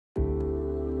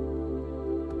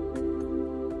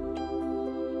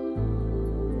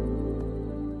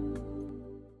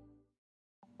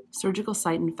Surgical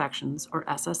site infections, or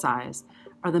SSIs,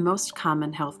 are the most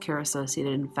common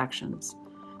healthcare-associated infections,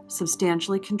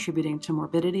 substantially contributing to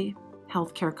morbidity,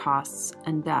 healthcare costs,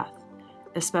 and death,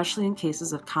 especially in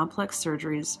cases of complex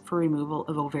surgeries for removal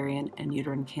of ovarian and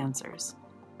uterine cancers.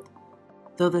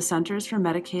 Though the Centers for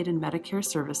Medicaid and Medicare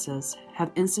Services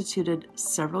have instituted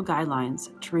several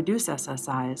guidelines to reduce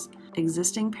SSIs,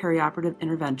 existing perioperative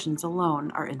interventions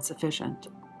alone are insufficient.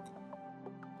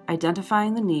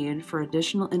 Identifying the need for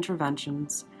additional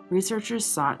interventions, researchers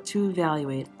sought to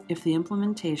evaluate if the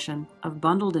implementation of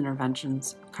bundled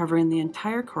interventions covering the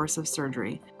entire course of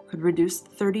surgery could reduce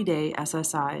 30-day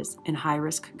SSIs in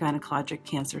high-risk gynecologic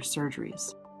cancer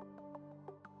surgeries.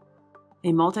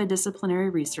 A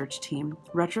multidisciplinary research team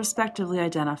retrospectively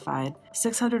identified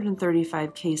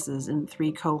 635 cases in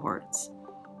 3 cohorts: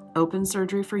 open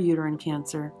surgery for uterine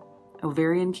cancer,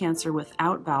 ovarian cancer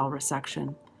without bowel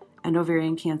resection, and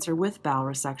ovarian cancer with bowel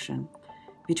resection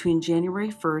between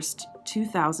January 1,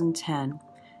 2010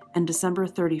 and December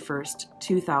 31,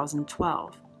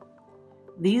 2012.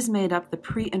 These made up the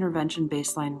pre-intervention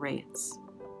baseline rates.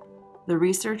 The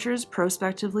researchers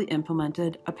prospectively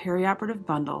implemented a perioperative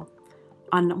bundle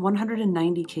on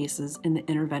 190 cases in the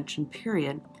intervention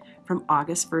period from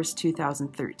August 1,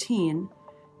 2013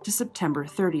 to September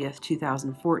 30,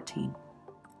 2014.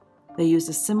 They used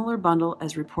a similar bundle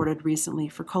as reported recently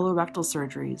for colorectal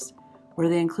surgeries, where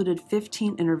they included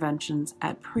 15 interventions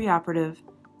at preoperative,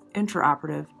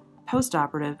 intraoperative,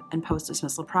 postoperative, and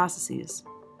post-dismissal processes.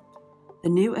 The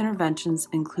new interventions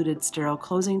included sterile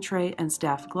closing tray and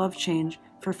staff glove change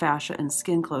for fascia and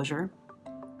skin closure,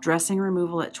 dressing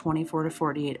removal at 24 to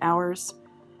 48 hours,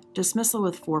 dismissal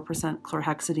with 4%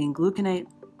 chlorhexidine gluconate,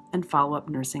 and follow-up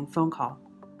nursing phone call.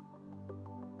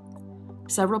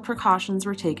 Several precautions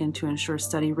were taken to ensure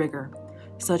study rigor,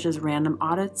 such as random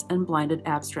audits and blinded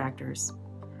abstractors.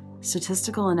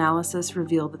 Statistical analysis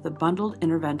revealed that the bundled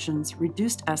interventions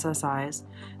reduced SSIs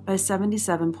by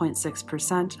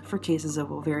 77.6% for cases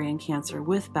of ovarian cancer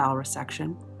with bowel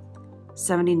resection,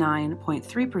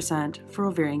 79.3% for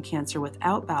ovarian cancer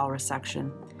without bowel resection,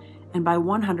 and by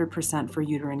 100% for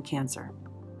uterine cancer.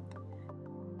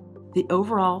 The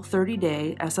overall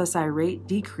 30-day SSI rate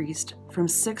decreased from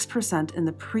 6% in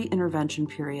the pre-intervention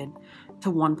period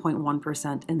to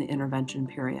 1.1% in the intervention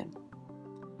period.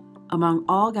 Among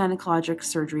all gynecologic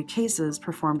surgery cases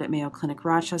performed at Mayo Clinic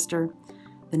Rochester,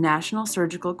 the National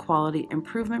Surgical Quality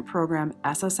Improvement Program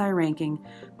SSI ranking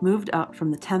moved up from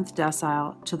the 10th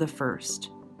decile to the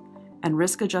 1st, and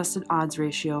risk-adjusted odds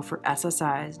ratio for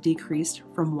SSIs decreased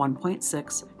from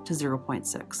 1.6 to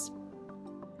 0.6.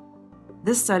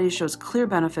 This study shows clear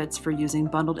benefits for using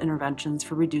bundled interventions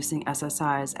for reducing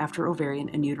SSIs after ovarian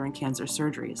and uterine cancer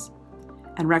surgeries,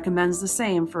 and recommends the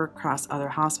same for across other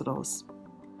hospitals.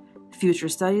 Future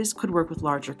studies could work with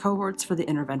larger cohorts for the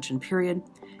intervention period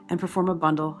and perform a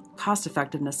bundle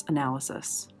cost-effectiveness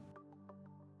analysis.